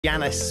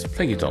Yanis.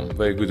 Thank you, Tom.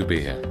 Very good to be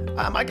here.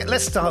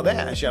 Let's start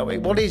there, shall we?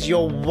 What is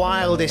your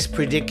wildest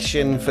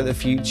prediction for the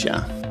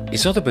future?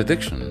 It's not a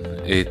prediction,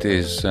 it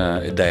is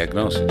a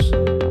diagnosis.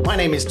 My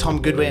name is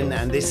Tom Goodwin,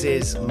 and this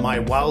is My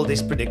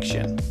Wildest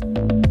Prediction.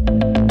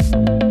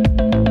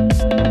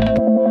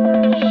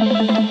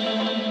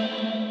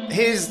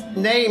 His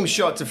name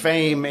shot to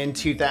fame in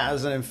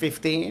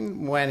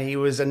 2015 when he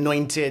was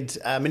anointed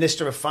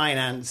Minister of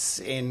Finance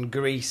in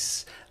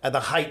Greece at the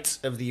height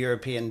of the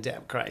European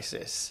debt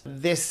crisis.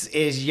 This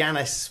is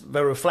Yanis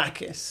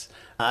Varoufakis,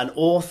 an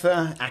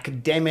author,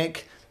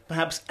 academic,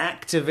 perhaps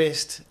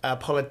activist,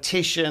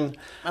 politician,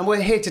 and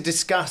we're here to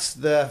discuss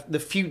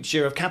the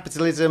future of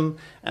capitalism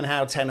and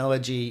how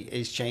technology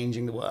is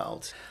changing the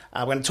world.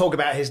 We're going to talk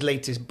about his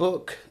latest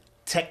book,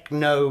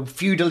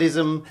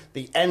 Techno-Feudalism,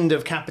 the End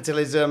of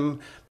Capitalism.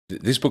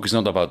 This book is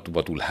not about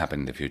what will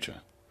happen in the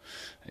future.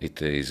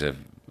 It is a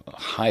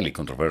highly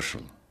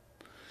controversial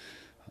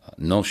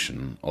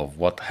notion of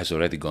what has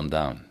already gone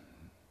down.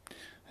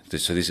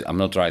 I'm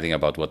not writing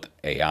about what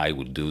AI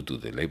will do to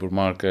the labor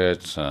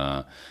market,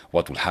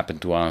 what will happen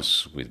to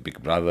us with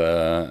Big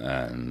Brother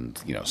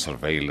and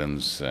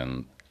surveillance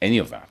and any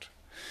of that.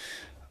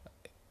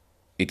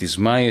 It is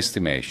my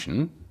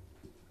estimation,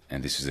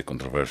 and this is a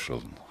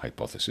controversial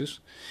hypothesis,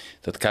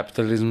 that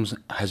capitalism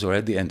has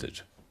already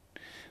ended,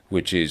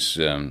 which is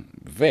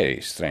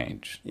very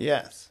strange.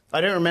 Yes. I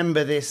don't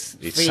remember this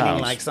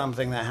feeling like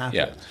something that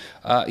happened.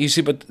 Yeah. You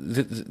see, but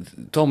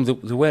Tom,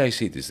 the way I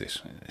see it is this.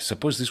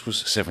 Suppose this was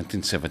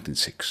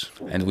 1776,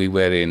 and we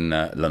were in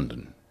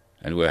London,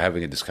 and we were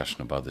having a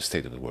discussion about the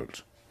state of the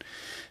world.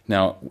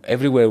 Now,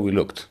 everywhere we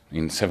looked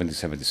in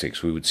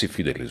 1776, we would see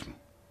feudalism.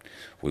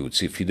 We would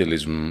see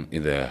feudalism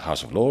in the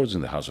House of Lords,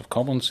 in the House of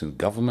Commons, in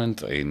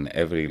government, in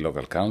every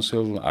local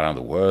council around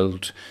the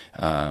world,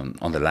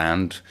 on the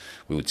land.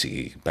 We would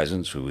see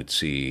peasants, we would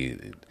see,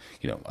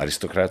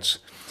 aristocrats.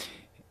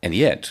 And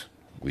yet,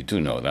 we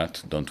do know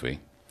that, don't we?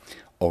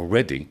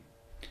 Already,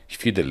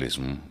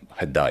 feudalism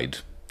had died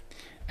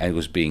and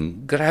was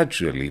being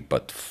gradually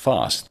but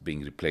fast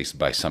being replaced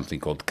by something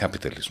called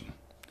capitalism.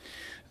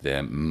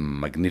 The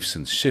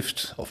magnificent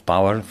shift of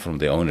power from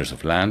the owners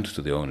of land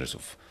to the owners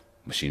of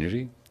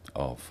machinery,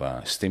 of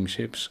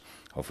steamships,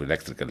 of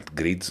electrical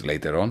grids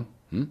later on,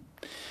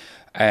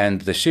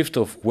 and the shift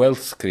of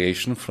wealth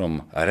creation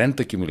from rent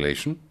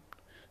accumulation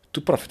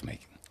to profit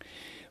making.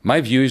 My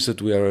view is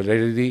that we are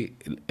already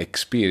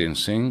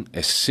experiencing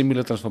a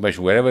similar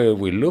transformation. Wherever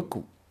we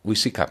look, we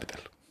see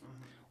capital.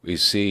 We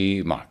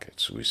see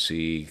markets, we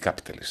see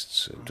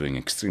capitalists doing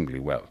extremely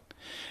well.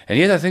 And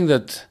yet I think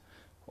that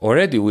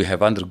already we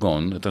have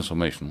undergone a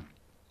transformation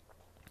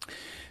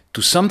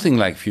to something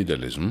like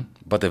feudalism,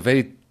 but a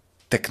very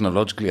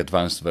technologically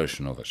advanced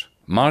version of it.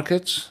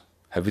 Markets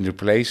have been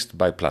replaced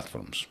by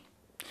platforms.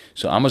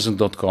 So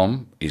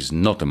Amazon.com is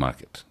not a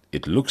market.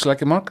 It looks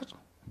like a market,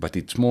 but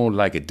it's more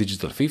like a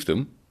digital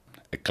fiefdom,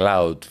 a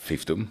cloud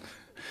fiefdom,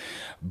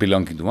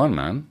 belonging to one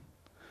man,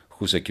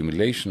 whose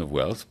accumulation of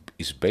wealth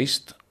is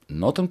based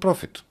not on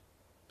profit,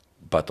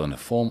 but on a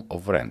form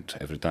of rent.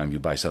 Every time you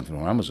buy something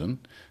on Amazon,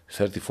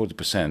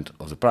 30-40%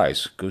 of the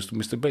price goes to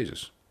Mr.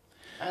 Bezos,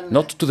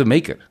 not to the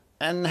maker.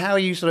 And how are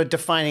you sort of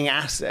defining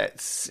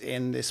assets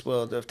in this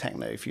world of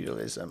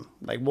techno-feudalism?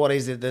 Like, what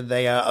is it that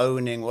they are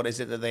owning? What is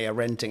it that they are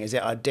renting? Is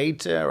it our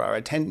data, our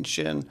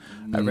attention,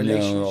 our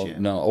relationship?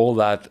 No, all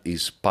that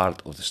is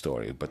part of the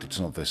story, but it's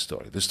not the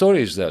story. The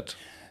story is that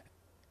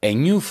a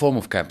new form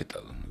of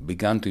capital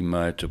began to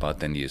emerge about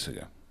 10 years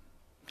ago.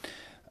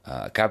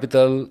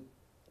 Capital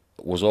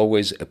was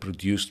always a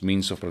produced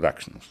means of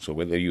production. So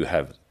whether you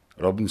have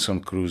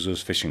Robinson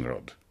Crusoe's fishing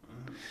rod,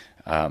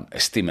 a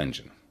steam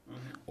engine,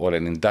 or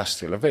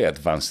a very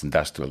advanced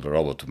industrial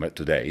robot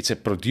today. It's a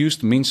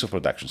produced means of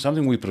production,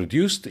 something we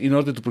produced in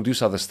order to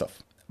produce other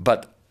stuff.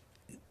 But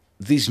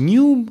this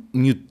new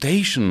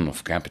mutation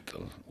of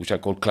capital, which I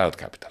call cloud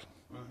capital,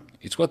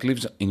 it's what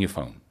lives in your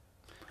phone.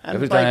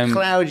 And by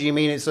cloud, you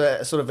mean it's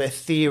a sort of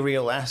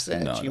ethereal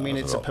asset? No, you mean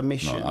it's a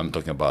permission? No, I'm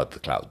talking about the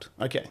cloud.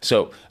 Okay.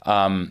 So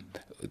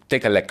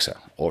take Alexa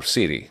or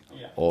Siri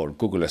or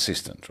Google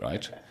Assistant,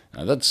 right? Okay.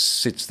 Now that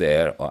sits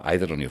there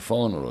either on your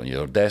phone or on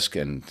your desk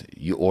and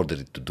you order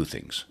it to do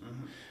things.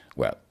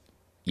 Well,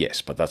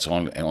 yes, but that's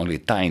only a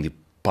tiny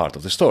part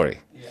of the story.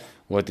 Yeah.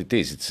 What it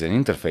is, it's an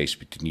interface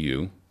between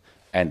you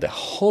and a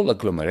whole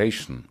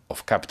agglomeration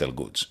of capital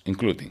goods,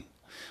 including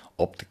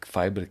optic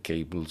fiber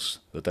cables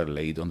that are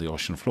laid on the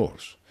ocean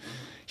floors,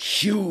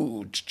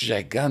 huge,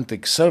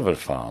 gigantic server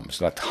farms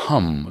that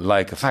hum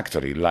like a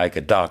factory, like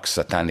a dark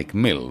satanic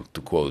mill, to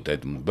quote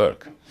Edmund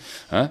Burke,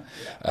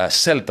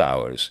 cell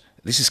towers.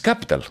 This is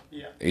capital.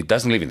 Yeah. It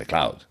doesn't live in the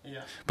cloud,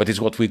 but it's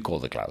what we call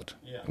the cloud.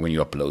 Yeah. When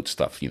you upload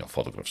stuff,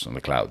 photographs on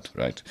the cloud,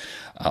 right?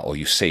 Or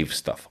you save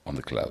stuff on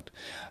the cloud.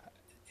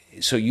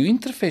 So you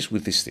interface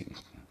with this thing,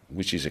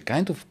 which is a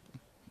kind of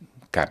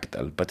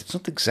capital, but it's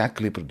not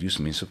exactly a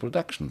produced means of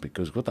production,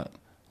 because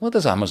what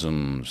does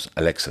Amazon's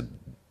Alexa,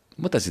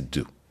 what does it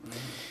do?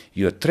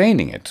 You're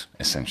training it,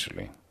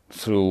 essentially,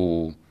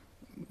 through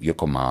your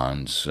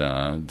commands,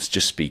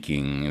 just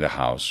speaking in the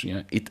house.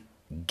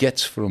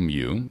 gets from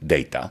you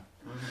data,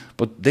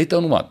 but data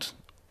on what?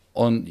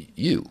 On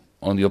you,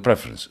 on your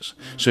preferences.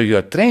 So you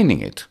are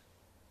training it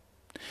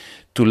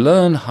to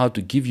learn how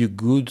to give you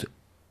good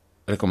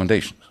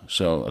recommendations.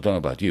 So I don't know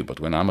about you, but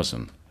when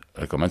Amazon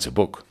recommends a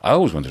book, I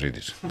always want to read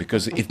it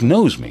because it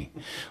knows me.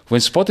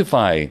 When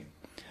Spotify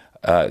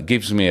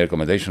gives me a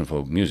recommendation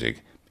for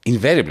music,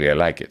 invariably I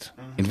like it.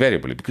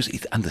 Invariably, because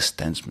it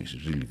understands me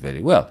really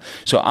very well.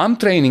 So I'm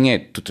training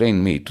it to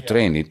train me, to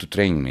train it, to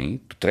train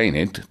me, to train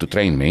it, to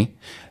train me,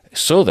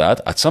 so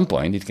that at some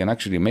point it can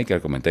actually make a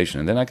recommendation,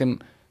 and then I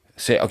can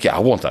say, okay, I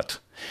want that.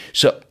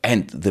 So,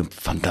 and the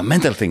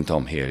fundamental thing,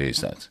 Tom, here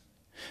is that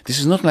this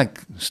is not like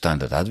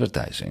standard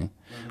advertising,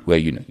 where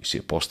you see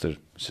a poster, it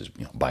says,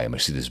 buy a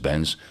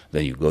Mercedes-Benz,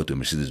 then you go to a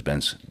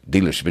Mercedes-Benz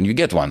dealership and you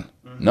get one.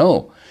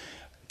 No,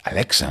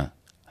 Alexa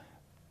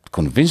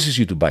convinces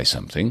you to buy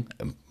something,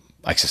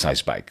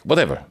 exercise bike,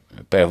 whatever,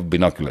 a pair of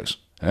binoculars,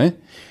 and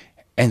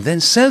then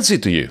sells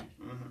it to you,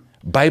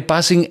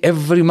 bypassing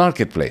every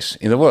marketplace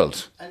in the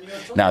world.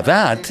 Now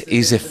that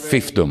is a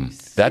fiefdom.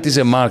 That is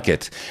a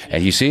market.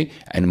 And you see,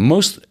 and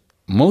most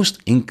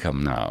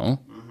income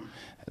now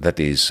that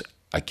is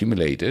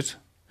accumulated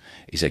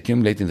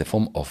in the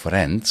form of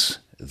rents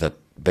that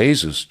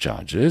Bezos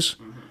charges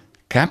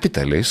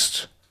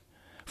capitalists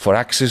for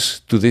access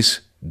to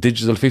this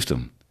digital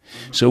fiefdom.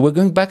 So we're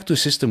going back to a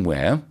system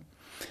where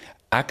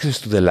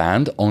access to the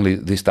land, only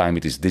this time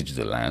it is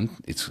digital land,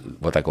 it's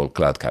what I call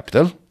cloud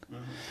capital,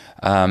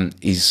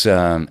 is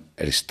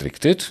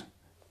restricted,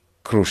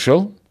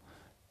 crucial,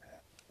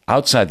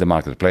 outside the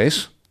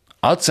marketplace,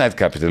 outside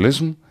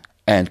capitalism,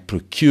 and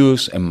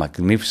procures a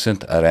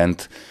magnificent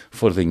rent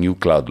for the new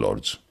cloud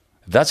lords.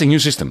 That's a new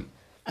system.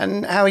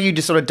 And how are you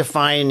just sort of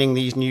defining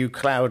these new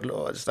cloud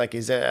lords? Like,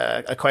 is it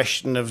a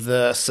question of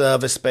the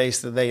server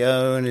space that they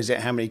own? Is it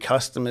how many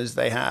customers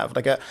they have?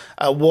 Like, at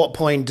what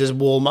point does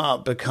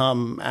Walmart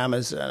become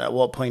Amazon? At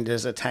what point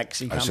does a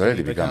taxi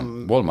company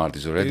become Walmart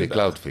is already Uber? a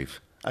cloud thief.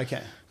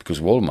 Okay.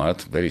 Because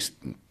Walmart, very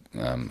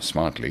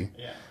smartly,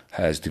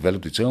 has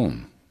developed its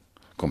own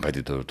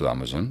competitor to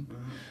Amazon.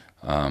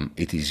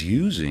 It is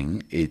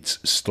using its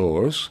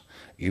stores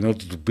in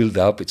order to build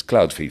up its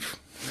cloud thief.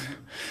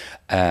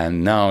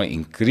 And now,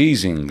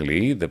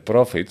 increasingly, the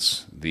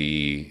profits,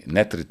 the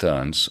net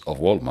returns of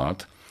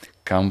Walmart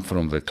come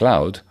from the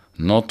cloud,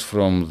 not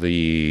from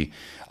the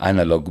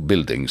analog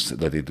buildings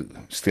that it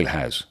still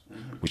has,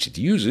 which it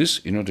uses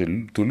in order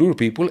to lure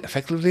people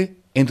effectively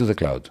into the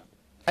cloud.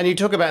 And you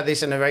talk about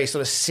this in a very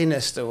sort of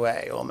sinister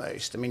way,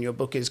 almost. I mean, your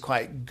book is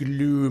quite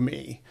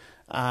gloomy.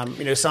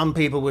 Some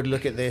people would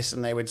look at this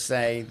and they would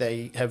say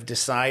they have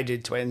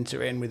decided to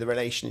enter in with a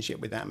relationship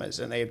with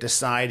Amazon. They have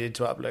decided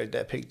to upload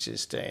their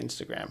pictures to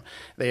Instagram.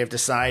 They have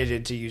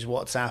decided to use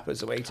WhatsApp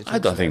as a way to talk. I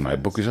don't think my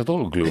book is at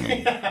all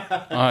gloomy.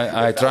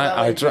 I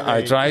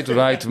try to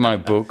write my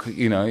book,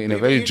 in a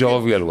very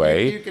jovial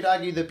way. You could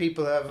argue that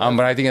people have. I'm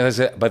writing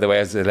it by the way,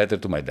 as a letter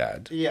to my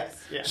dad. Yes.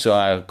 So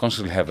I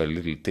constantly have a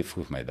little tiff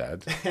with my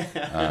dad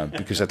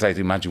because I try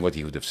to imagine what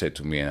he would have said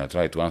to me, and I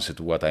try to answer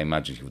to what I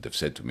imagine he would have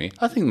said to me.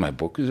 I think my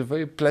book is a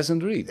very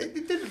pleasant read.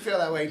 It didn't feel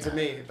that way to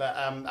me, but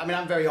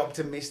I'm very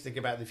optimistic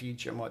about the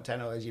future and what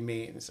technology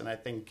means, and I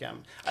think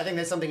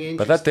there's something interesting.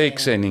 But that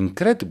takes an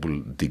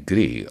incredible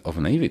degree of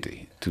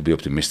naivety to be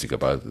optimistic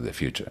about the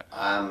future.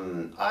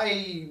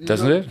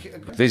 Doesn't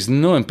it? There's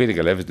no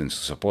empirical evidence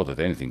to support that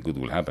anything good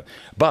will happen.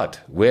 But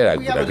where I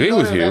would agree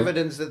with you, we have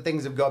evidence that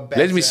things have got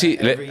better. Let me see.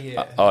 Every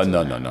year.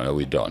 No,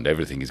 we don't.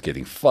 Everything is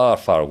getting far,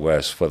 far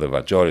worse for the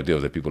majority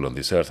of the people on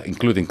this earth,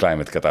 including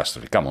climate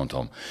catastrophe. Come on,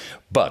 Tom.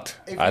 But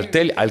I'll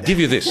give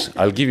you this.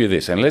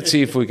 And let's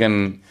see if we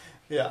can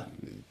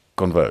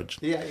converge.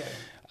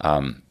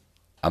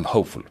 I'm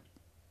hopeful.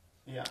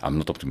 I'm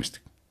not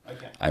optimistic.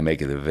 Okay. I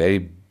make it a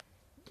very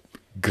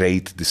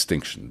great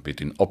distinction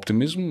between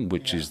optimism,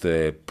 which is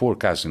the poor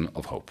cousin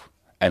of hope,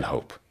 and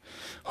hope.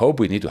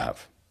 Hope we need to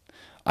have.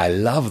 I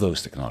love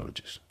those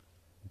technologies.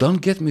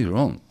 Don't get me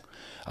wrong.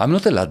 I'm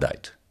not a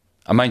Luddite.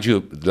 Mind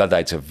you,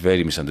 Luddites are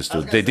very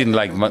misunderstood. They didn't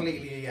like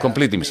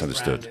completely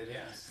misunderstood.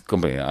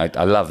 Completely.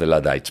 I love the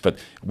Luddites, but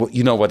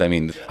you know what I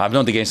mean. I'm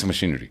not against the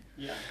machinery.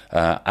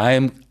 I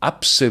am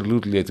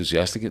absolutely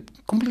enthusiastic,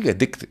 completely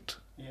addicted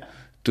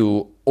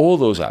to all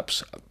those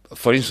apps.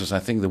 For instance, I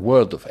think the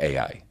world of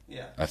AI.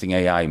 I think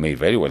AI may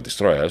very well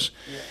destroy us,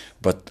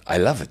 but I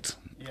love it.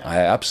 I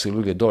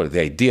absolutely adore it.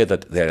 The idea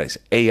that there is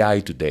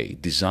AI today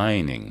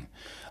designing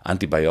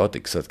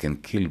antibiotics that can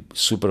kill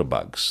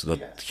superbugs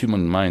that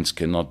human minds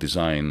cannot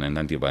design an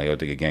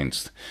antibiotic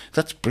against.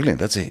 That's brilliant.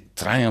 That's a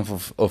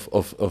triumph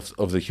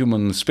of the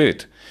human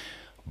spirit.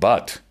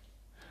 But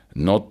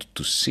not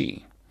to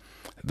see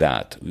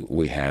that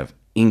we have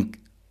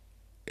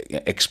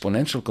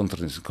exponential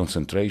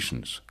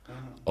concentrations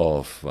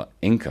of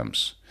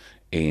incomes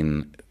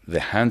in the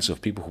hands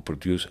of people who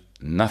produce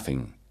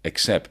nothing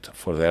except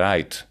for the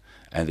right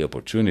and the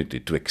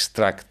opportunity to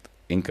extract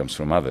incomes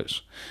from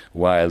others,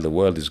 while the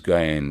world is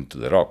going to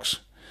the rocks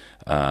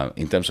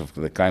in terms of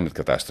the climate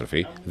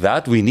catastrophe,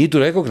 that we need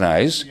to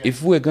recognize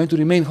if we're going to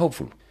remain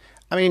hopeful.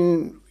 I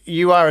mean,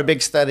 you are a big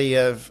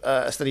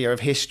studier of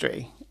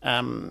history,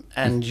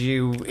 and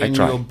you in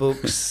your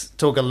books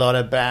talk a lot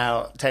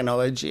about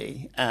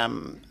technology,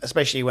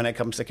 especially when it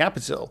comes to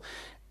capital,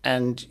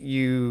 and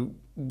you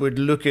would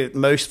look at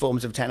most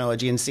forms of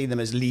technology and see them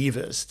as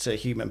levers to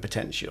human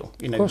potential.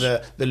 You know,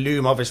 the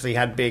loom obviously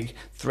had big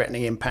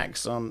threatening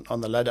impacts on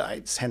the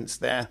Luddites, hence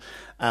their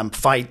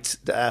fight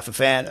for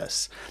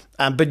fairness.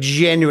 But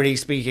generally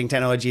speaking,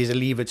 technology is a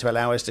lever to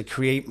allow us to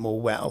create more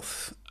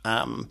wealth.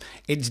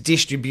 Its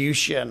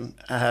distribution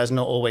has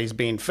not always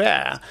been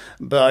fair,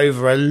 but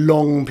over a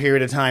long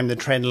period of time, the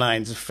trend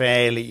lines are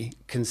fairly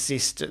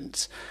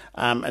consistent.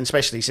 And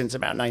especially since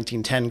about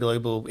 1910,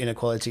 global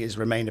inequality has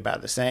remained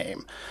about the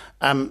same.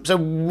 So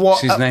what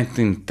since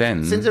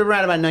 1910, since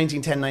around about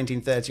 1910,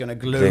 1930, on a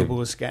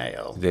global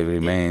scale, they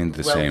remained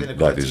the same.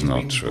 That is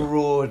not true.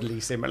 Broadly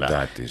similar.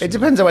 That is. It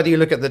depends on whether you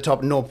look at the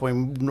top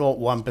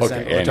 0.01%.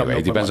 Okay, or top anyway,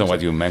 it depends on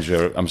what you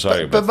measure. I'm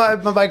sorry, but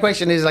my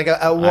question is like,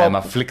 I am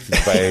afflicted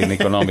by an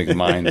economic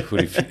mind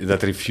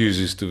that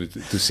refuses to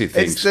see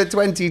things. It's the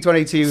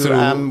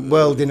 2022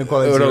 World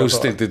Inequality Report.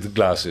 Rose-tinted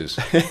glasses.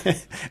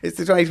 It's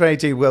the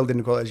 2022 World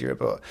Inequality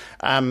Report,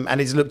 and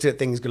it's looked at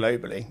things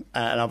globally.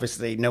 And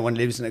obviously, no one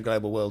lives in a global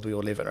world. We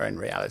all live in our own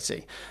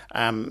reality.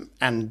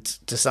 And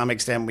to some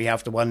extent, we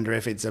have to wonder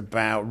if it's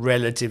about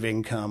relative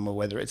income or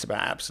whether it's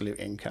about absolute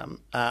income.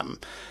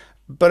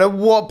 But at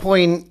what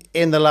point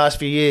in the last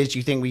few years do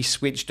you think we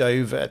switched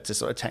over to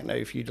sort of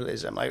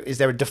techno-feudalism? Like, is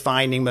there a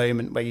defining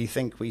moment where you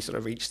think we sort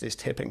of reached this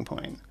tipping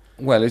point?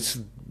 Well, it's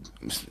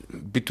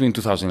between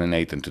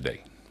 2008 and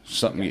today.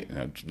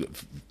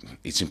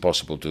 It's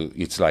impossible to.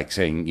 It's like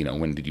saying,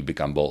 when did you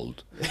become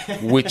bald?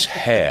 Which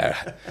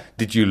hair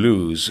did you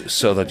lose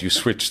so that you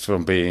switched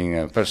from being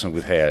a person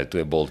with hair to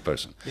a bald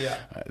person? Yeah.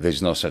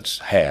 There's no such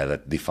hair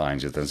that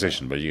defines the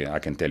transition, but I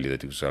can tell you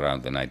that it was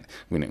around when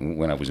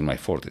I was in my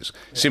 40s. Yeah.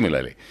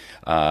 Similarly,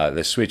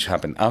 the switch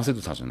happened after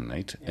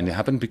 2008, and it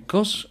happened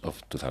because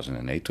of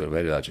 2008 to a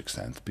very large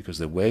extent, because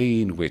the way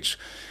in which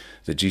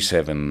the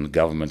G7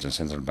 governments and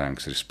central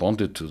banks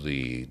responded to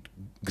the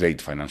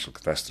great financial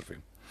catastrophe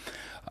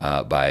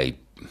by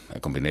a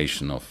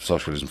combination of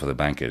socialism for the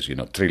bankers,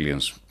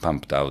 trillions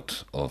pumped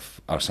out of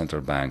our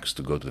central banks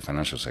to go to the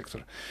financial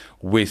sector,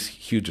 with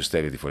huge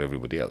austerity for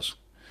everybody else.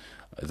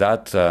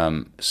 That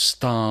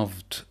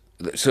starved.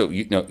 So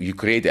you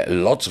create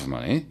lots of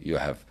money. You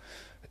have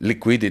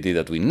liquidity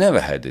that we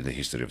never had in the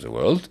history of the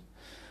world,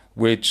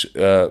 which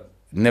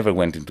never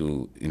went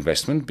into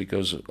investment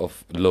because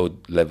of low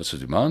levels of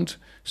demand.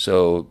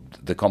 So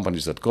the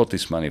companies that got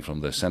this money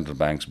from the central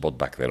banks bought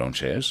back their own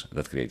shares.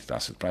 That created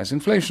asset price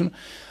inflation.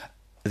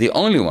 The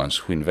only ones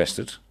who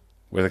invested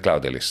were the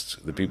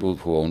cloudalists, the people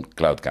who own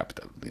cloud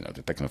capital,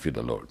 the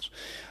techno-feudal lords.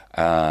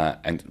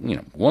 And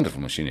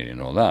wonderful machinery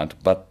and all that.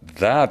 But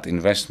that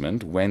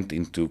investment went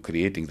into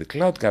creating the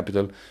cloud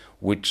capital,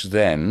 which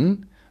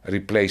then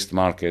replaced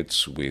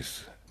markets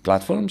with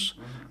platforms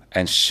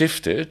and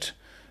shifted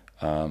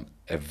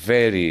a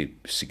very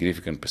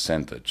significant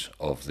percentage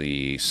of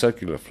the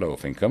circular flow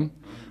of income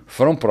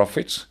from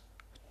profits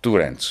to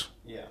rents.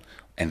 Yeah.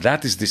 And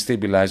that is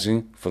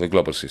destabilizing for the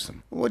global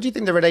system. What do you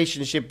think the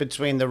relationship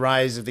between the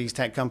rise of these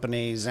tech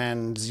companies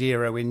and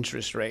zero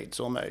interest rates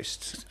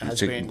almost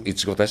has been?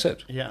 It's what I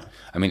said. Yeah.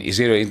 I mean,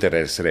 zero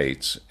interest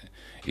rates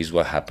is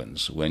what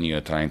happens when you're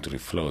trying to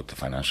refloat the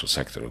financial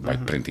sector by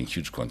printing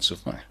huge quantities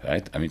of money,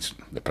 right? I mean,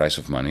 the price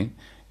of money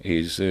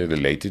is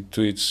related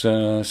to its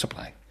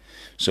supply.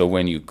 So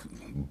when you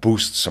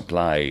boost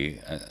supply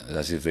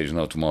as if there's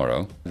no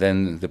tomorrow,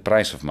 then the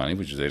price of money,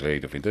 which is the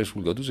rate of interest,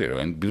 will go to zero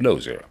and below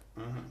zero,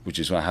 which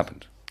is what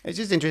happened. It's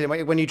just interesting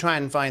when you try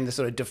and find the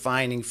sort of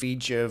defining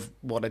feature of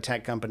what a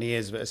tech company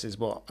is versus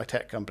what a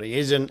tech company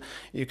isn't.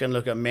 You can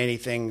look at many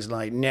things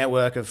like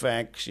network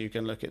effects. You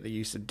can look at the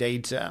use of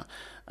data.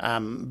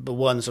 But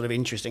one sort of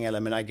interesting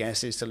element, I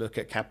guess, is to look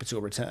at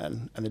capital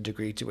return and the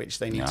degree to which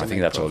they need to make profit. I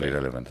think that's all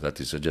irrelevant. That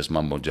is just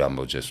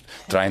mumbo-jumbo, just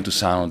trying to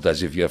sound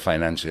as if you're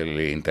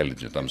financially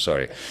intelligent. I'm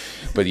sorry.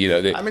 But,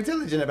 I'm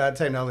intelligent about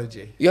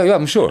technology. Yeah,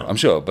 I'm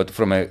sure. But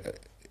from a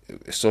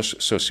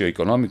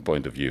socio-economic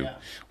point of view,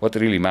 what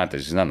really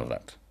matters is none of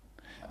that.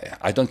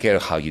 I don't care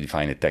how you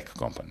define a tech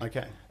company.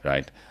 Okay.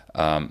 Right?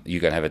 You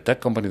can have a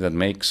tech company that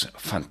makes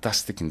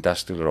fantastic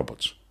industrial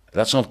robots.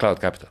 That's not cloud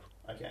capital.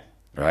 Okay.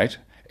 Right?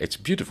 It's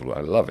beautiful.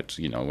 I love it.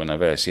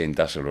 Whenever I see an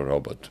industrial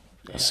robot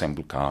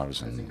assemble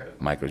cars and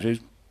microchips,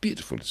 it's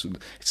beautiful.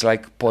 It's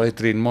like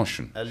poetry in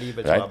motion. A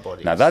lever right? to our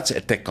bodies. Now that's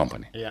a tech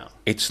company. Yeah.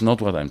 It's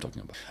not what I'm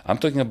talking about. I'm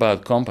talking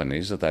about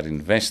companies that are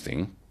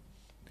investing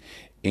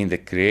in the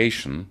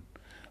creation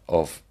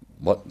of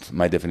what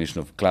my definition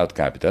of cloud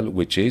capital,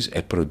 which is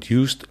a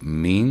produced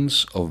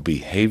means of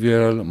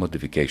behavioral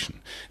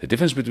modification. The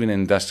difference between an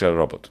industrial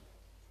robot,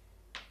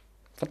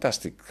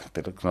 fantastic,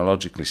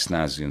 technologically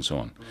snazzy and so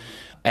on,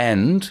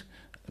 and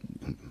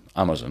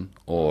Amazon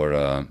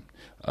or,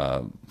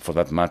 for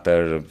that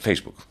matter,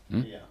 Facebook,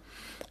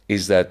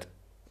 is that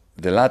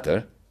the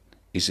latter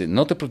is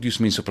not a produced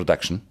means of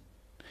production,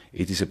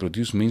 it is a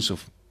produced means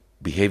of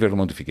behavioral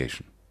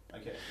modification.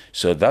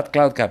 So that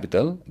cloud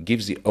capital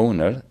gives the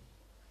owner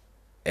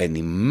an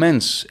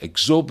immense,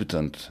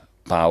 exorbitant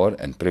power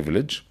and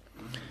privilege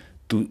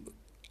to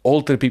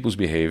alter people's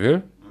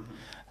behavior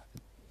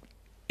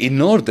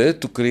in order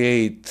to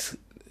create,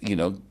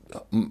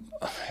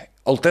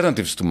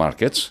 alternatives to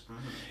markets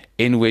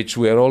in which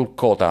we are all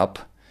caught up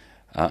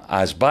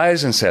as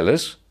buyers and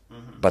sellers,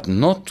 but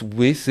not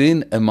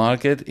within a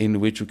market in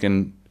which we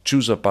can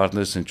choose our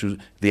partners and choose.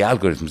 The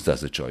algorithm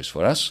does the choice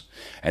for us,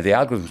 and the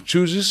algorithm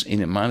chooses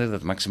in a manner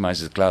that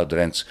maximizes cloud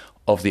rents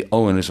of the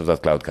owners of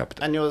that cloud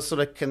capital. And you're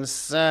sort of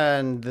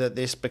concerned that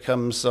this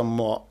becomes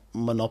somewhat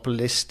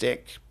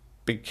monopolistic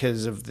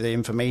because of the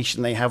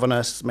information they have on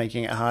us,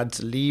 making it hard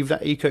to leave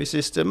that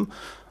ecosystem,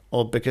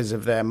 or because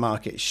of their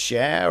market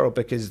share, or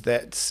because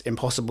that's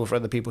impossible for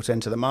other people to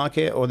enter the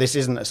market, or this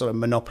isn't a sort of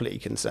monopoly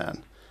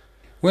concern?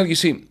 Well, you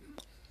see,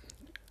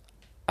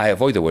 I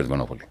avoid the word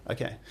monopoly.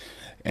 Okay.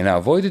 And I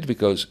avoid it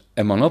because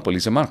a monopoly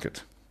is a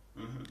market.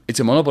 It's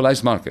a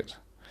monopolized market.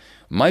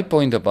 My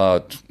point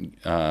about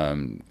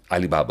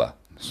Alibaba,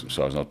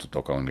 so as not to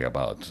talk only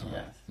about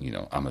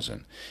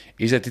Amazon,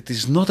 is that it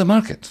is not a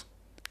market.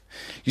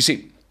 You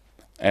see,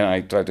 and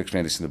I try to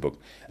explain this in the book.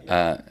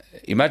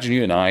 Imagine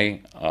you and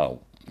I are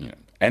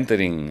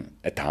entering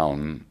a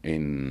town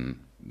in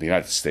the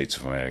United States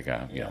of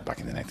America, back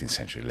in the 19th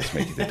century. Let's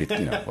make it a bit,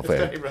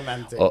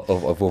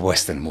 of a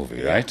Western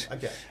movie, right?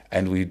 Okay.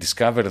 And we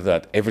discover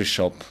that every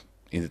shop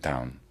in the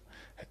town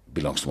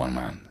belongs to one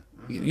man.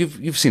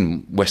 You've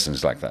seen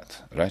Westerns like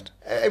that, right?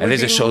 And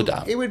there's a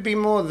showdown. It would be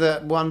more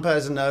that one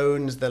person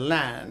owns the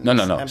land.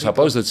 No.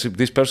 Suppose that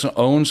this person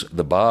owns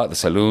the bar, the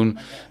saloon,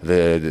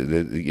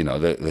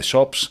 the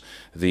shops,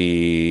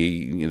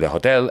 the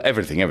hotel,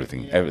 everything,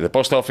 the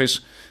post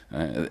office,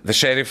 the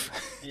sheriff.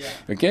 Yeah.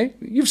 Okay,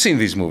 you've seen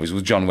these movies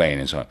with John Wayne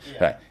and so on.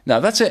 Yeah. Right now,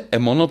 that's a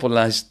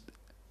monopolized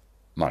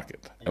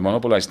market, a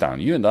monopolized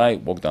town. You and I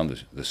walk down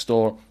the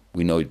store.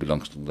 We know it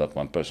belongs to that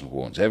one person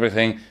who owns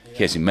everything. Yeah.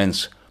 He has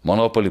immense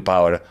monopoly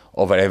power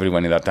over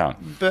everyone in that town.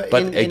 But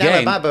in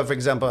Alibaba, for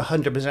example,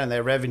 100% of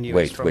their revenue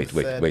is from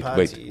third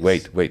parties. In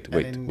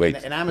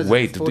Amazon,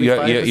 wait.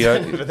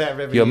 45% of their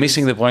revenue. You're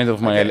missing the point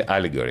of my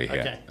allegory here.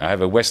 Okay. I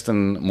have a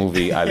Western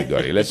movie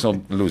allegory. Let's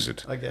not lose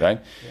it, right? Yeah.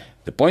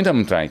 The point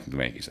I'm trying to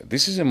make is that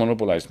this is a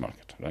monopolized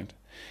market, right?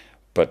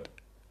 But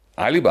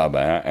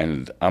Alibaba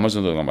and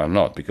Amazon are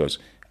not, because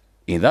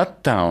in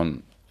that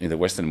town, in the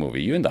Western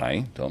movie, you and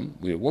I, Tom,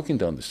 we're walking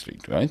down the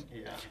street, right?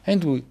 Yeah.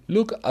 And we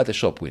look at a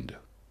shop window.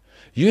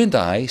 You and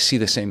I see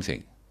the same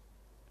thing.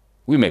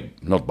 We may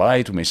not buy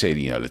it. We may say,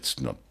 let's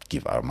not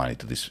give our money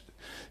to this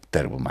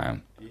terrible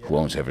man who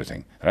owns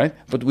everything, right?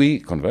 But we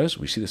converse,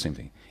 we see the same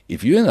thing.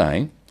 If you and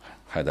I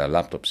had our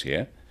laptops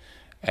here,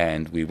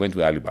 and we went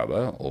to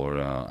Alibaba or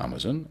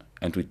Amazon,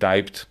 and we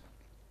typed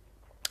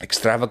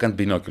extravagant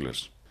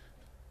binoculars,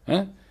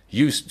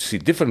 you see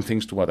different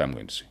things to what I'm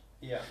going to see.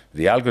 Yeah.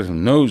 The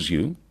algorithm knows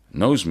you,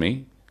 knows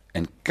me,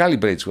 and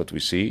calibrates what we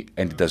see,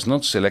 and it does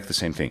not select the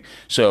same thing.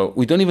 So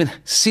we don't even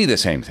see the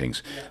same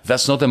things. Yeah.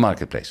 That's not a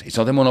marketplace. It's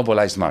not a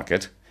monopolized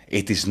market.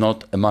 It is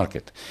not a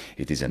market.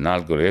 It is an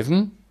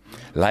algorithm,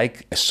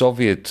 like a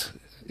Soviet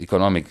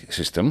economic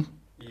system,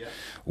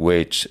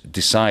 which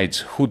decides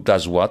who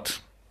does what,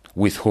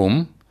 with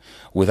whom,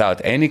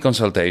 without any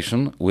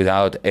consultation,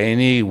 without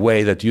any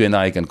way that you and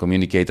I can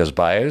communicate as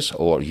buyers,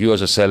 or you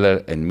as a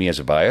seller and me as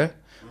a buyer.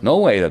 No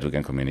way that we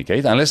can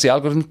communicate unless the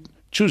algorithm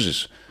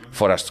chooses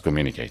for us to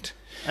communicate.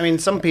 I mean,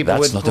 some people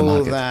would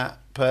call that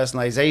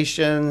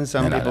personalization.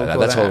 Some people call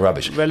that's that all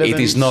rubbish. Relevance.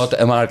 It is not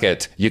a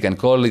market. You can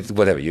call it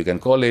whatever. You can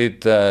call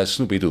it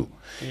Snoopy-Doo.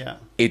 Yeah.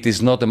 It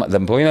is not the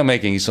point I'm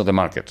making is not a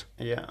market.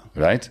 Yeah.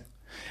 Right?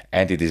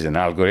 And it is an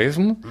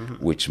algorithm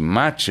which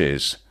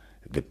matches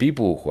the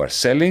people who are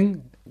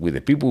selling with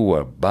the people who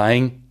are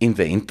buying in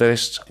the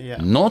interests,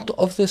 not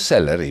of the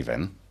seller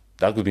even,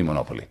 that would be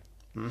monopoly,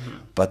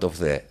 but of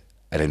the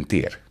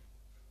rentier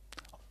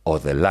or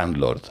the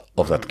landlord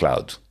of that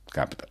cloud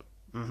capital.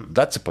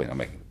 That's the point I'm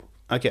making.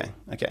 Okay.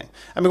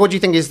 I mean, what do you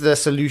think is the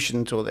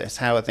solution to all this?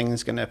 How are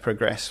things going to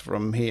progress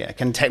from here?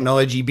 Can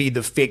technology be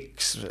the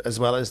fix as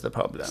well as the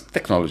problem?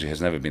 Technology has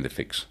never been the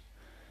fix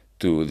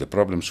to the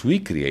problems we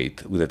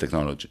create with the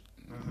technology.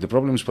 The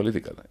problem is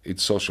political.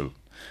 It's social.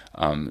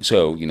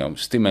 So,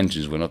 steam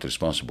engines were not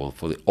responsible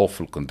for the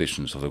awful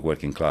conditions of the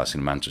working class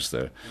in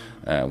Manchester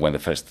when the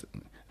first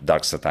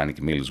dark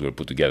satanic mills were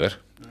put together,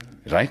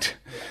 right?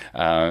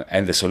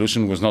 And the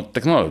solution was not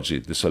technology.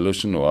 The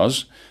solution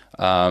was,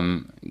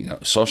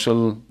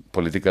 social,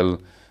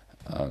 political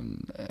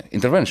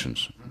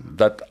interventions.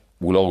 That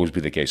will always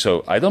be the case.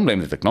 So I don't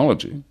blame the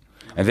technology,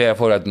 and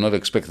therefore I do not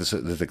expect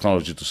the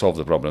technology to solve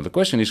the problem. The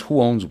question is who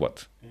owns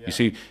what? Yeah. You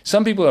see,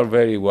 some people are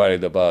very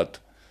worried about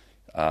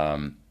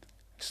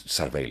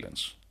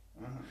surveillance,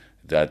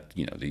 that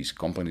these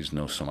companies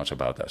know so much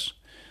about us.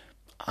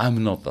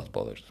 I'm not that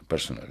bothered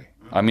personally.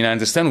 I mean, I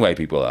understand why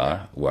people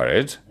are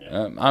worried.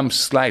 I'm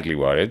slightly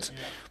worried,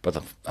 but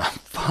I'm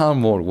far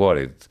more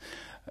worried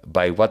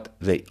by what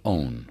they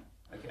own.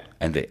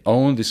 And they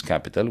own this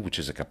capital, which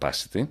is a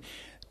capacity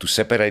to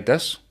separate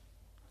us,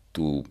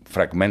 to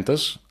fragment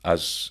us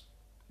as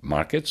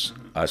markets,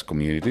 as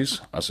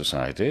communities, as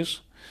societies,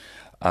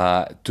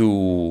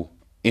 to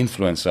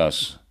influence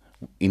us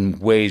in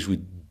ways we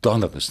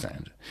don't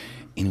understand,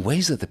 in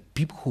ways that the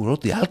people who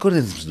wrote the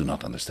algorithms do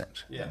not understand.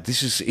 Yeah.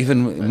 This is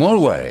even more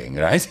worrying,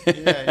 right?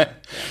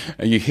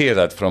 You hear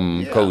that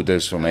from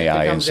coders, from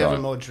AI, and so on. It becomes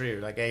ever more true.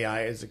 Like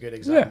AI is a good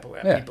example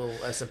where people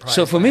are surprised.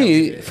 So for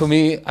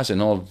me, as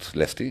an old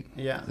lefty,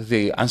 Yeah.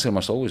 the answer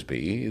must always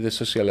be the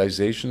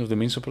socialization of the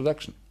means of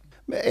production.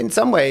 In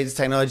some ways,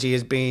 technology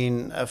has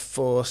been a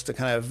force to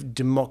kind of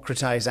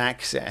democratize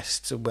access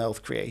to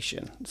wealth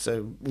creation.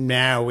 So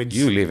now it's...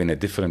 You live in a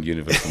different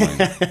universe from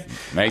mine,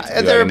 mate.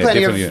 There are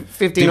plenty of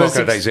 15 or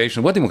 16...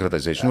 Democratization. What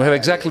democratization? We have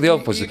exactly the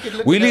opposite.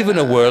 We live in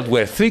a world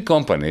where 3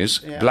 companies,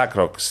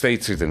 BlackRock,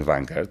 State Street and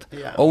Vanguard,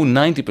 own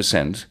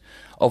 90%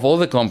 of all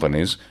the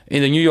companies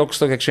in the New York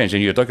Stock Exchange.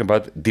 And you're talking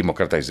about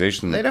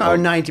democratization. They don't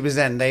own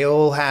 90%. They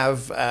all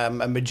have a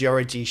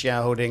majority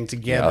shareholding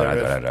together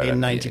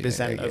in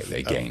 90%.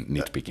 Again,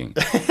 nitpicking.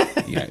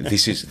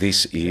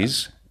 This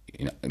is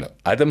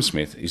Adam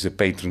Smith is the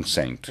patron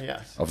saint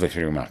of the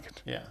free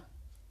market. Yeah.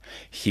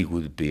 He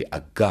would be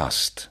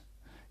aghast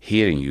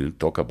hearing you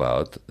talk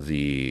about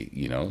the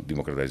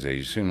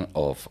democratization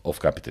of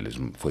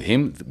capitalism. For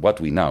him, what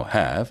we now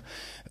have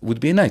would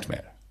be a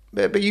nightmare.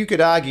 But you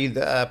could argue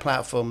that a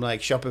platform like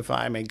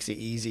Shopify makes it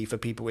easy for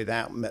people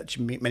without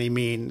many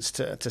means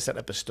to set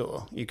up a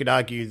store. You could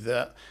argue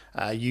that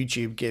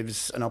YouTube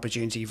gives an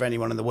opportunity for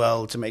anyone in the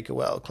world to make a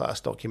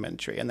world-class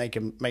documentary, and they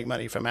can make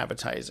money from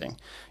advertising.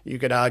 You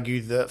could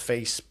argue that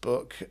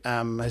Facebook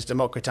has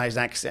democratized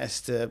access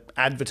to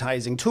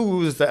advertising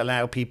tools that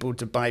allow people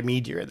to buy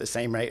media at the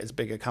same rate as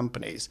bigger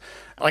companies.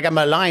 Like, I'm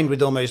aligned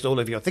with almost all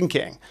of your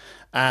thinking.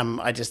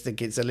 I just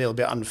think it's a little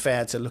bit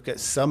unfair to look at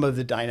some of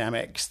the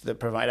dynamics that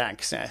provide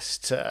access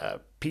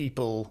to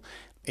people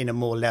in a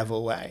more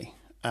level way.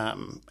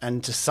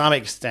 And to some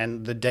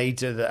extent, the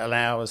data that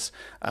allows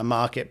a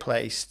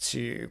marketplace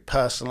to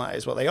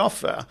personalize what they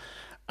offer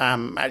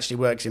actually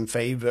works in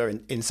favor,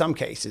 in some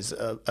cases,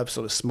 of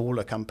sort of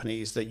smaller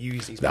companies that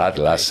use these. That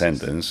last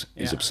sentence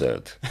is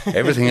absurd.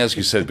 Everything else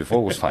you said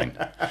before was fine.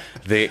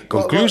 The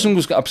conclusion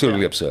was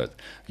absolutely absurd.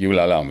 You will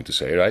allow me to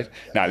say, right?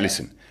 Now,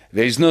 listen,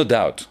 there is no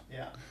doubt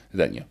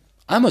that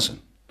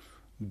Amazon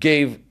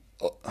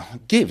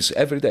gives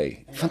every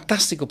day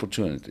fantastic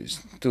opportunities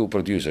to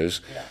producers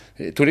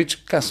to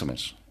reach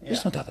customers.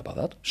 There's no doubt about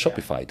that.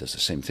 Shopify does the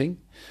same thing.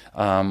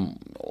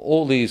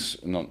 All these,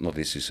 not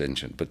this is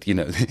ancient, but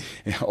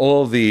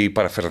all the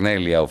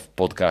paraphernalia of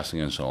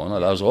podcasting and so on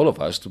allows all of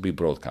us to be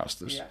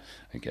broadcasters.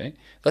 Okay,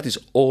 that is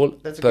all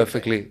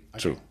perfectly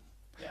true,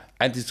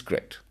 and it's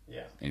great.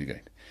 It's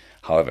great.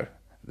 However,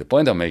 the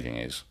point I'm making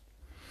is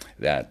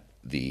that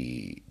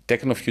the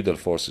techno-feudal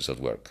forces at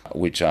work,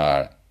 which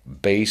are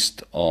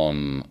based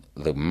on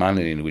the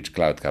manner in which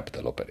cloud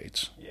capital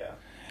operates,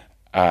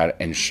 are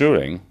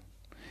ensuring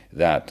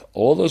that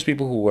all those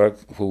people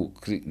who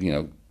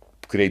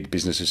create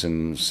businesses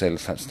and sell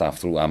stuff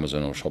through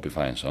Amazon or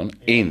Shopify and so on,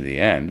 in the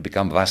end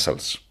become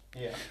vassals.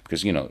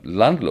 Because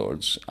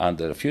landlords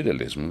under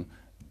feudalism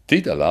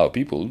did allow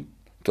people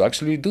to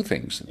actually do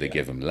things. They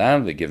gave them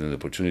land, they gave them the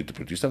opportunity to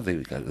produce stuff.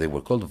 They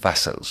were called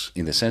vassals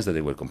in the sense that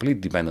they were completely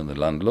dependent on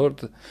the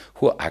landlord,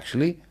 who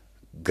actually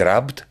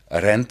grabbed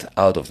rent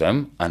out of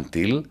them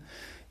until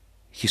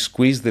he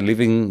squeezed the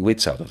living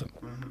wits out of them.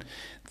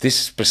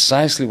 This is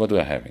precisely what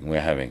we're having.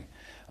 We're having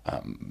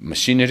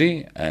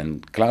machinery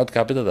and cloud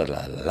capital that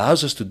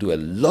allows us to do a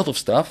lot of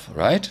stuff,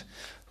 right?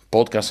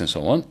 Podcasts and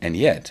so on. And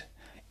yet,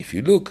 if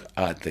you look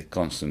at the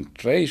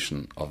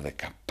concentration of the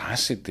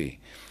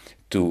capacity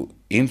to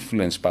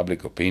influence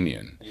public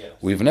opinion,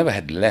 we've never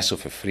had less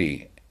of a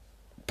free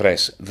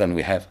press than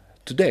we have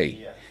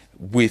today,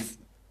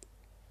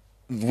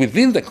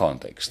 within the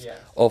context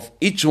of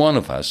each one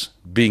of us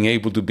being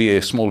able to be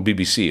a small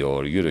BBC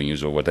or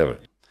Euronews or whatever.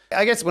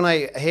 I guess when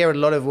I hear a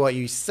lot of what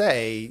you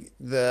say,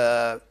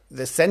 the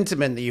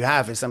sentiment that you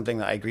have is something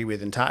that I agree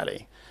with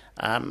entirely.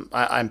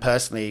 I'm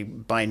personally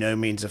by no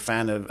means a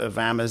fan of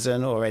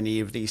Amazon or any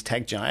of these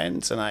tech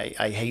giants, and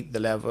I hate the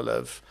level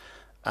of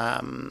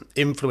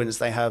influence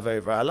they have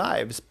over our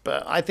lives.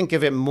 But I think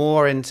of it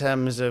more in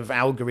terms of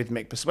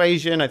algorithmic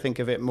persuasion. I think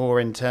of it more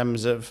in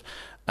terms of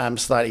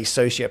slightly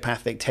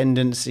sociopathic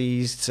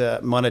tendencies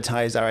to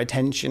monetize our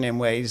attention in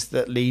ways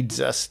that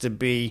leads us to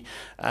be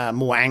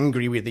more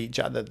angry with each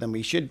other than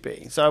we should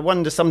be. So I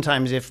wonder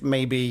sometimes if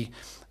maybe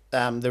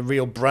the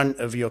real brunt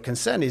of your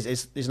concern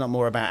is not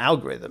more about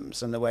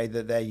algorithms and the way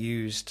that they're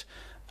used.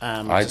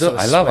 I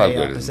love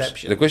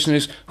algorithms. The question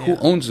is, who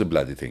owns the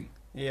bloody thing?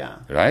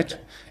 Right?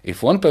 Okay.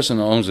 If one person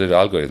owns the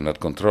algorithm that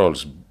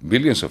controls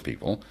billions of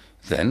people,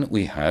 then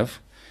we have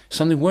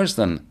something worse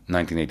than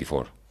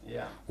 1984.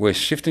 We're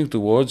shifting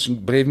towards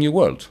Brave New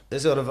World. They're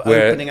sort of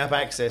opening up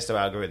access to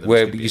algorithms.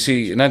 Where you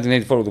see,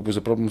 1984 was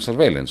a problem of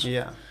surveillance.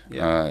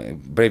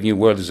 Brave New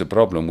World is a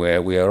problem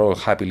where we are all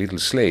happy little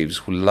slaves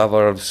who love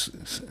our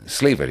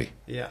slavery.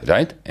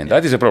 Right? And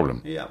that is a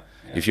problem.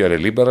 If you are a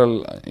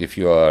liberal, if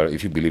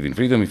you believe in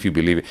freedom,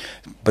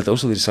 but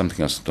also there is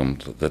something else, Tom,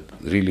 that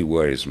really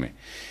worries me.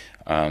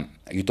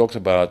 You talked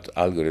about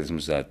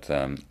algorithms that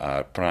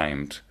are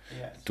primed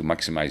to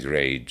maximize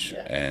rage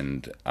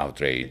and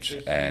outrage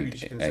and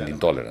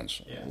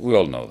intolerance. Yeah. We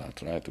all know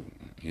that, right?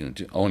 You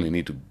only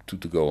need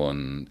to go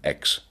on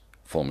X,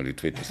 formerly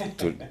Twitter,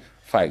 to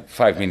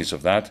 5 minutes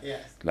of that.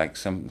 Yes. Like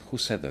who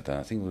said that?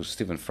 I think it was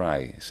Stephen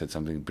Fry said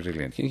something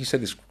brilliant. He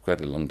said this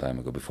quite a long time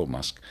ago, before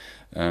Musk.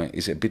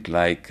 It's a bit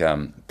like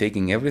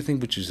taking everything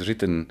which is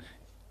written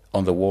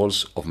on the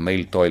walls of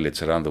male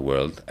toilets around the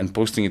world and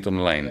posting it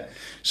online. Yes.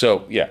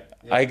 So,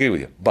 I agree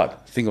with you.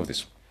 But think of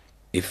this.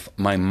 If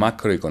my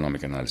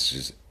macroeconomic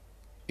analysis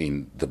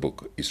in the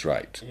book is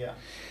right,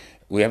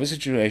 we have a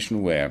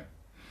situation where,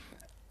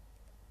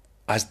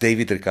 as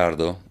David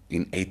Ricardo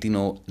in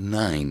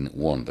 1809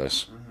 warned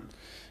us,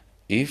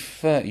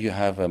 if you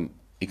have an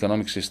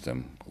economic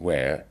system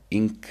where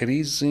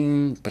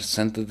increasing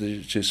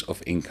percentages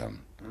of income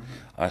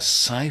are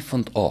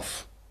siphoned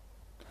off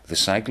the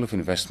cycle of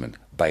investment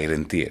by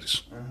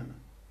rentiers.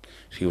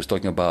 He was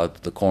talking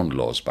about the corn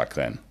laws back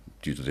then,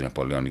 due to the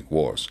Napoleonic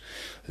Wars,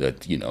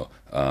 that,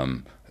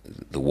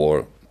 the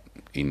war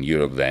in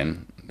Europe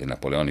then, the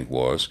Napoleonic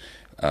Wars,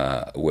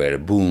 were a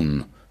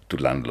boon to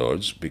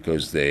landlords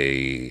because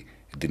they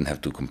didn't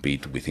have to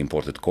compete with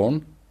imported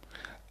corn,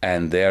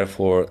 and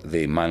therefore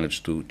they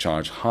managed to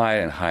charge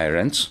higher and higher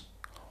rents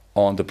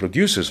on the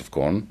producers of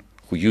corn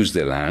who used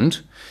their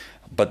land,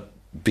 but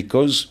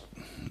because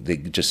they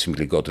just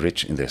simply got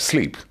rich in their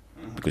sleep,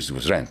 because it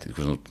was rent, it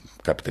was not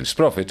capitalist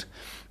profit,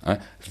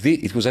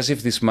 it was as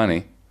if this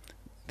money,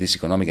 this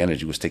economic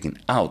energy, was taken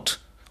out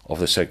of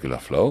the circular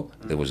flow.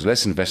 There was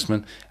less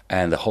investment,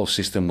 and the whole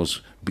system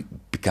was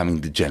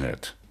becoming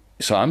degenerate.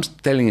 So I'm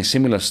telling a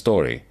similar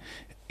story.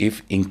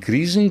 If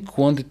increasing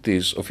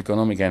quantities of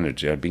economic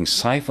energy are being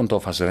siphoned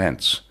off as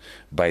rents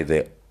by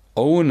the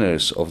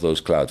owners of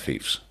those cloud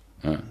thieves,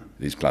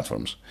 these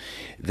platforms,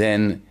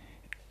 then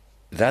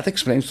that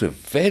explains to a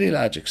very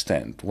large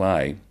extent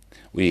why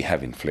we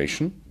have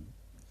inflation.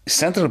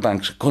 Central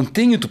banks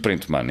continue to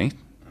print money.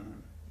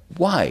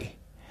 Why?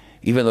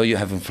 Even though you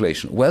have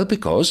inflation? Well,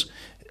 because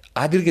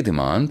aggregate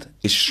demand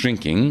is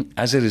shrinking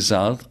as a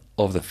result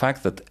of the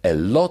fact that a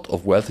lot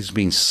of wealth is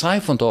being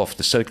siphoned off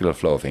the circular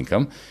flow of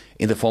income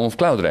in the form of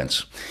cloud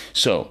rents.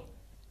 So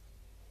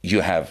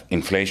you have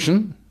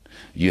inflation,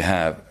 you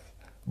have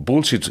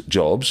bullshit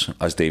jobs,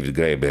 as David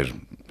Graeber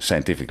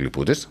scientifically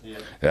put it,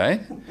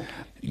 right?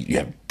 You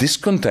have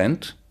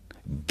discontent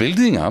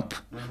building up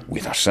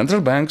with our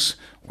central banks,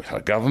 with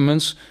our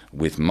governments,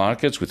 with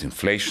markets, with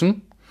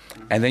inflation,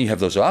 and then you have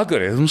those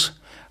algorithms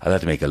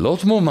that make a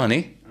lot more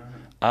money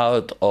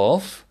out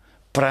of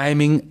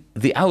priming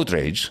the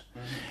outrage.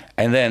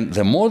 And then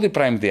the more they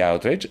prime the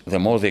outrage, the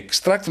more they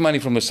extract money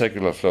from the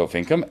circular flow of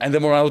income, and the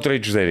more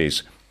outrage there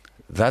is.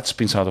 That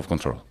spins out of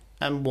control.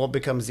 And what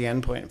becomes the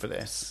end point for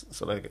this?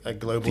 Sort of a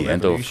global the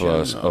end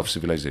of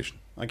civilization.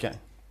 Okay.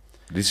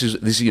 This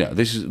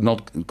is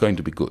not going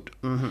to be good.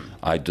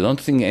 I don't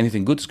think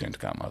anything good is going to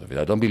come out of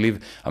it.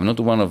 I'm not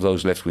one of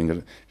those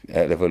left-wing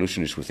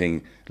revolutionists who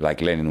think,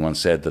 like Lenin once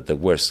said, that the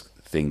worse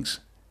things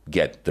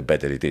get, the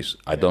better it is.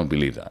 I don't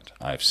believe that.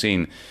 I've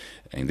seen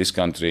in this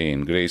country,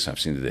 in Greece, I've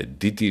seen the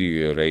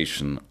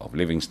deterioration of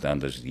living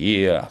standards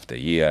year after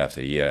year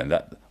after year, and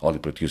that only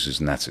produces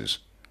Nazis,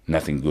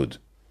 nothing good.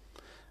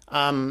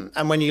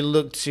 And when you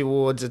look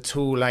towards a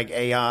tool like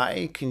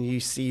AI, can you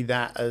see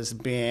that as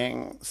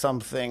being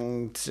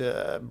something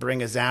to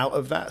bring us out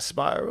of that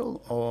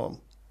spiral,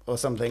 or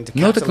something to?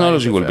 No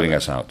technology will bring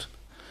us out.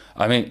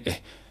 I mean,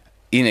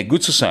 in a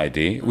good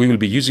society, we will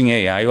be using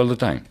AI all the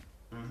time.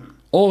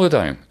 All the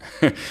time.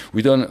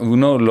 We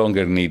no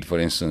longer need, for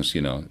instance,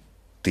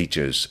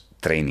 teachers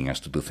training us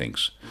to do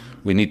things.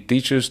 We need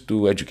teachers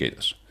to educate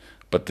us.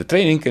 But the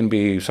training can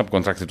be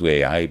subcontracted to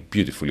AI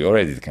beautifully.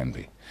 Already it can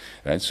be.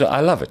 Right? So I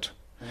love it.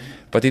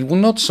 But it will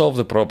not solve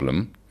the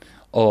problem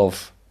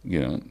of,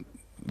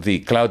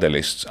 the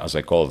cloudalists, as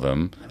I call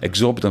them,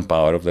 exorbitant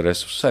power of the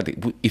rest of society.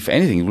 If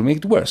anything, it will make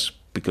it worse,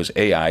 because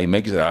AI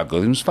makes the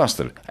algorithms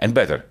faster and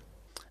better.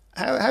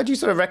 How do you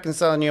sort of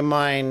reconcile in your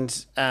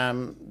mind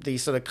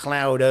these sort of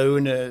cloud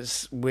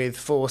owners with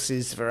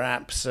forces for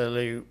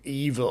absolute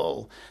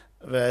evil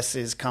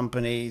versus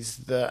companies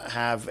that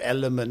have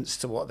elements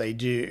to what they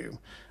do,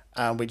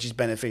 which is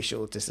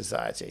beneficial to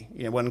society?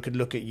 One could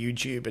look at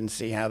YouTube and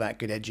see how that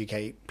could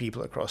educate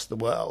people across the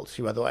world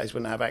who otherwise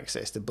wouldn't have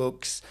access to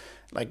books.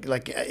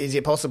 Like, is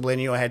it possible in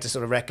your head to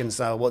sort of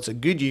reconcile what's a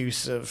good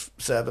use of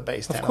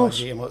server-based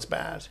technology and what's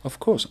bad? Of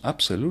course,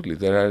 absolutely.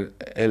 There are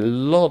a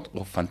lot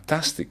of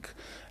fantastic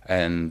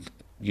and,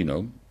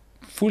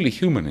 fully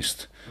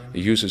humanist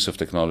uses of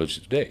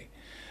technology today.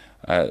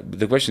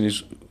 The question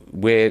is,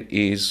 where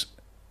is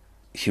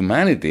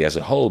humanity as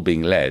a whole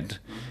being led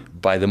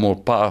by the more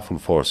powerful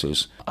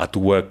forces at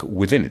work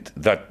within it?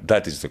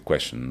 That is the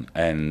question.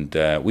 And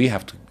we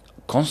have to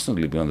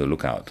constantly be on the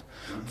lookout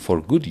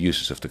for good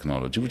uses of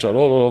technology, which are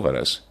all over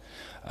us,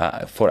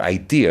 for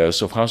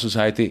ideas of how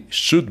society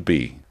should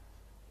be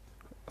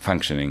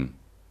functioning,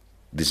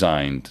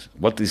 designed,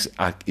 what its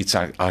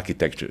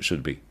architecture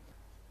should be.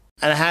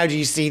 And how do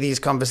you see these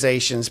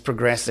conversations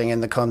progressing in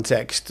the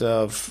context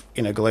of,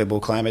 global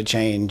climate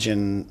change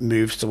and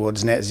moves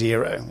towards net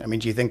zero? I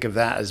mean, do you think of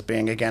that as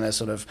being, again, a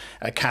sort of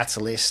a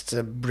catalyst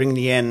to bring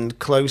the end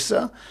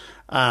closer?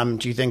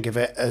 Do you think of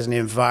it as an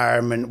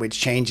environment which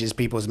changes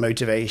people's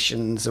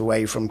motivations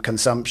away from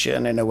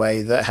consumption in a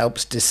way that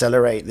helps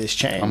decelerate this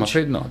change? I'm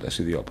afraid not. I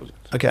see the opposite.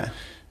 Okay.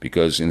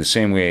 Because in the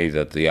same way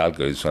that the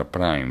algorithms are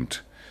primed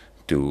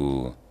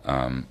to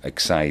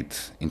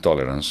excite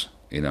intolerance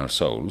in our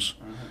souls,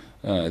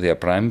 they are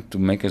primed to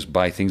make us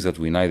buy things that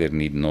we neither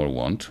need nor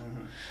want,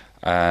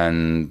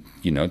 and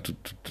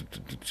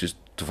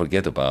to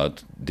forget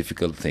about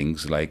difficult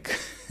things like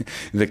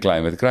the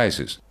climate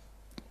crisis.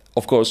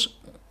 Of course,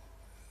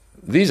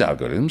 these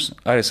algorithms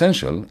are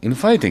essential in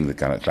fighting the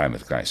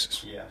climate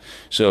crisis. Yeah.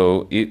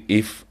 So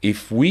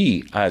if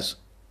we as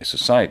a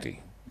society,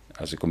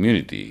 as a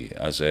community,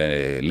 as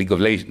a League of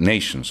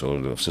Nations or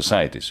of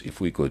societies, if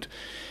we could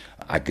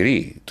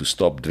agree to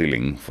stop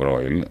drilling for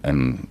oil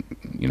and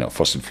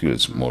fossil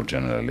fuels more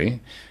generally,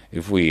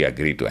 if we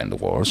agree to end the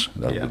wars,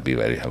 that would be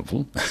very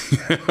helpful.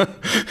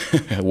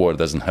 War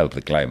doesn't help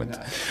the climate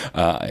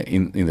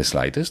in the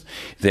slightest.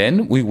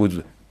 Then we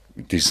would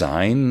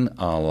design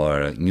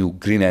our new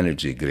green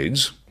energy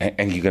grids,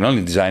 and you can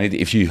only design it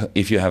if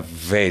you have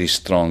very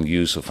strong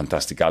use of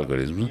fantastic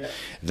algorithms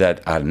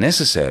that are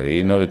necessary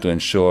in order to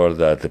ensure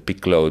that the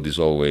peak load is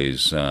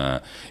always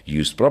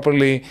used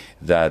properly,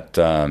 that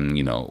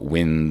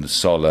wind,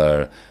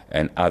 solar,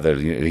 and other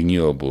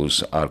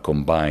renewables are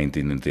combined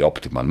in the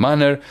optimal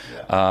manner.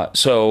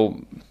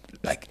 So,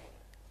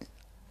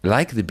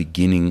 like the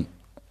beginning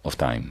of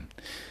time,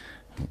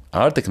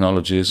 our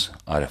technologies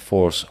are a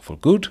force for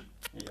good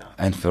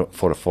and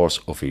for a force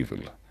of evil.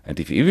 And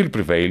if evil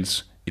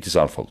prevails, it is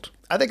our fault.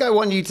 I think I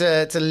want you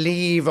to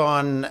leave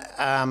on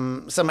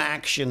some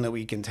action that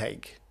we can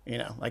take.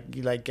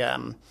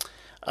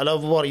 A lot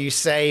of what you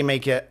say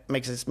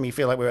makes me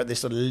feel like we're at this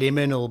sort of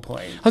liminal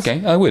point.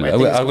 Okay, I will. Where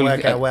things can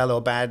work out well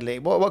or badly.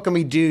 What can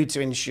we do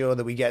to ensure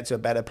that we get to a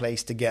better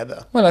place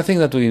together? Well, I think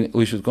that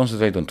we should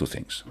concentrate on two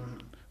things.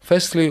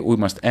 Firstly, we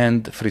must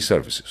end free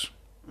services.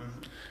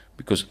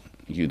 Because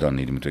you don't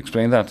need me to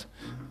explain that.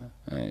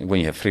 When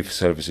you have free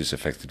services,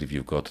 effectively,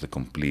 you've got the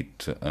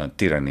complete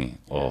tyranny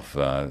of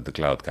the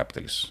cloud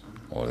capitalists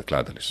or the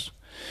cloudalists.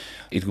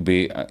 It would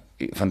be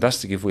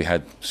fantastic if we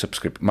had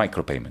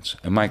micropayments,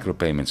 a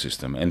micropayment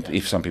system. And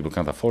if some people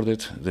can't afford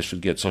it, they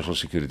should get social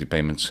security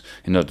payments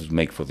in order to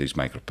make for these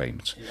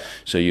micropayments.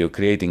 So you're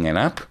creating an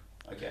app,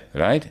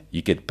 right?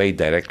 You get paid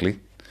directly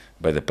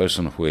by the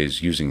person who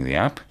is using the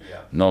app,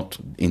 not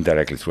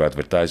indirectly through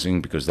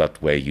advertising, because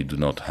that way you do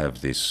not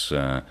have this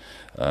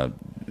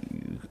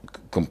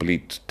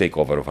complete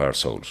takeover of our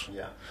souls.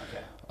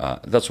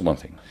 That's one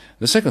thing.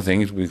 The second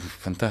thing, it would be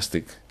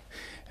fantastic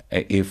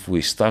if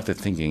we started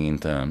thinking in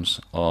terms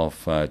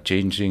of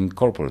changing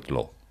corporate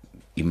law.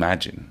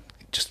 Imagine,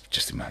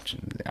 just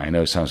imagine. I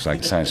know it sounds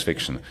like science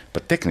fiction,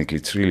 but technically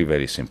it's really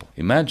very simple.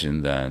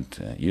 Imagine that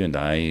you and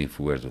I, if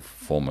we were to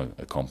form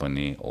a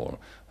company, or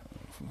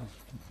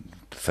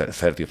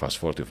 30 of us,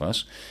 40 of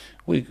us,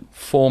 we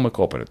form a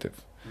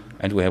cooperative,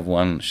 and we have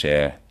one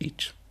share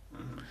each.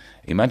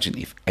 Imagine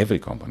if every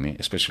company,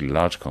 especially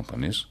large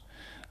companies,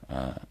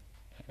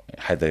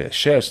 had a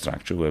share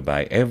structure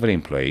whereby every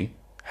employee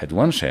had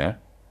one share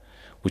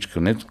which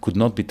could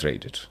not be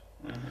traded.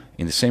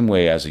 In the same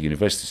way as a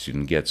university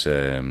student gets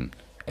a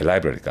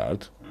library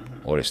card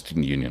or a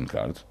student union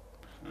card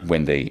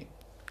when they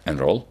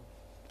enroll,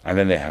 and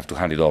then they have to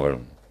hand it over,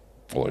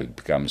 or it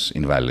becomes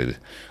invalid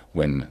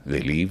when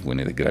they leave, when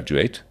they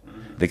graduate.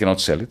 They cannot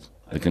sell it,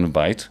 they cannot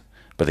buy it,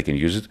 but they can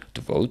use it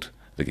to vote,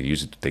 they can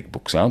use it to take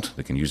books out,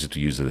 they can use it to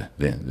use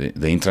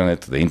the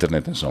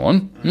internet and so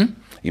on.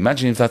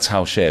 Imagine if that's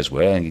how shares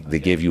were, and they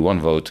gave you one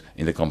vote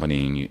in the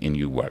company in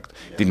you worked.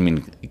 Didn't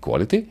mean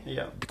equality,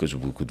 because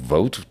we could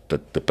vote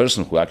that the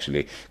person who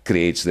actually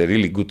creates the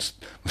really good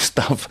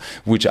stuff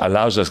which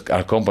allows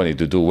our company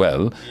to do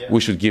well, we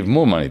should give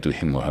more money to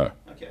him or her,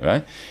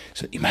 right?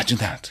 So imagine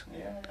that.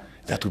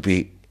 That would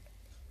be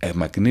a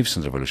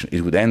magnificent revolution.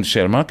 It would end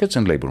share markets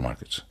and labor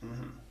markets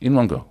in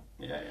one go.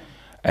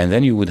 And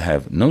then you would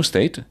have no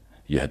state,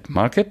 you had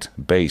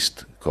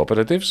market-based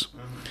cooperatives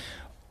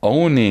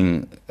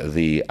owning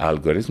the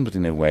algorithm, but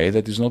in a way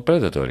that is not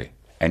predatory.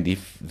 And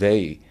if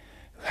they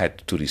had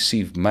to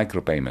receive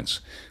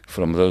micropayments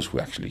from those who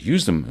actually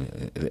use them,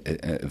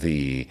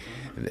 the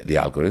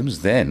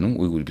algorithms, then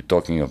we would be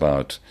talking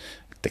about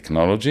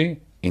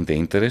technology in the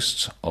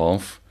interests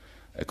of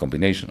a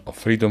combination of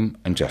freedom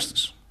and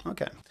justice.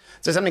 Okay.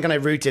 So something kind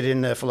of rooted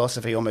in the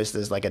philosophy, almost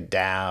as like a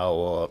DAO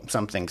or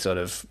something sort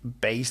of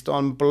based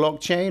on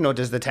blockchain, or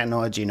does the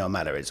technology not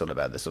matter? It's all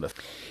about the sort of...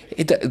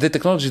 The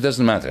technology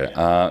doesn't matter.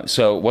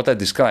 So what I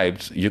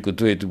described, you could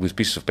do it with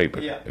pieces of paper,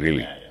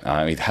 really.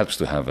 It helps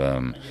to have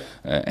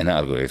an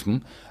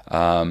algorithm.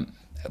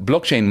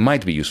 Blockchain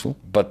might be useful,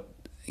 but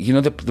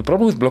the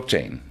problem with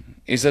blockchain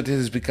is that it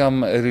has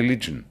become a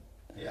religion.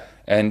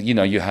 And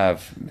you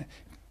have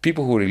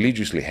people who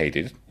religiously hate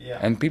it, Yeah.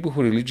 And people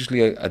who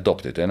religiously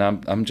adopt it. And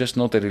I'm just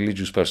not a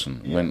religious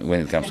person when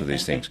it comes to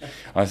these things.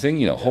 I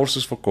think,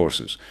 horses for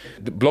courses.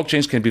 The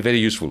blockchains can be very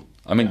useful.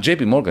 I mean,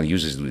 JP Morgan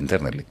uses it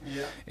internally.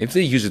 Yeah. If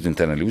they use it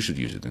internally, we should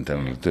use it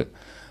internally too.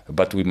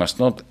 But we must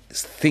not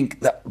think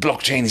that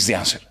blockchain is the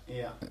answer.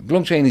 Yeah.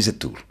 Blockchain is a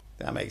tool.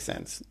 That makes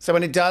sense. So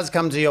when it does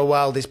come to your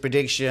wildest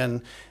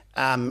prediction,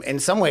 in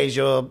some ways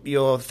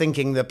you're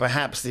thinking that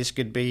perhaps this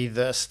could be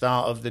the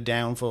start of the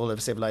downfall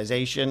of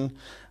civilization,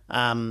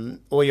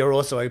 or you're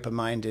also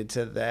open-minded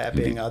to there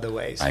being other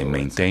ways. I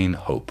maintain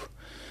hope.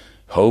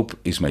 Hope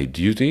is my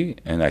duty,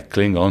 and I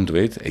cling on to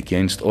it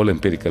against all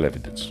empirical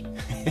evidence.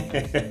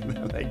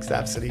 That makes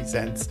absolute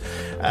sense.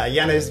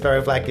 Yanis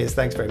Varoufakis,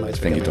 thanks very much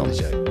for coming on the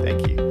show.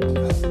 Thank you.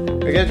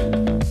 Very good.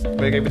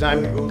 Very good for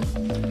time.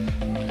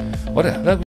 What?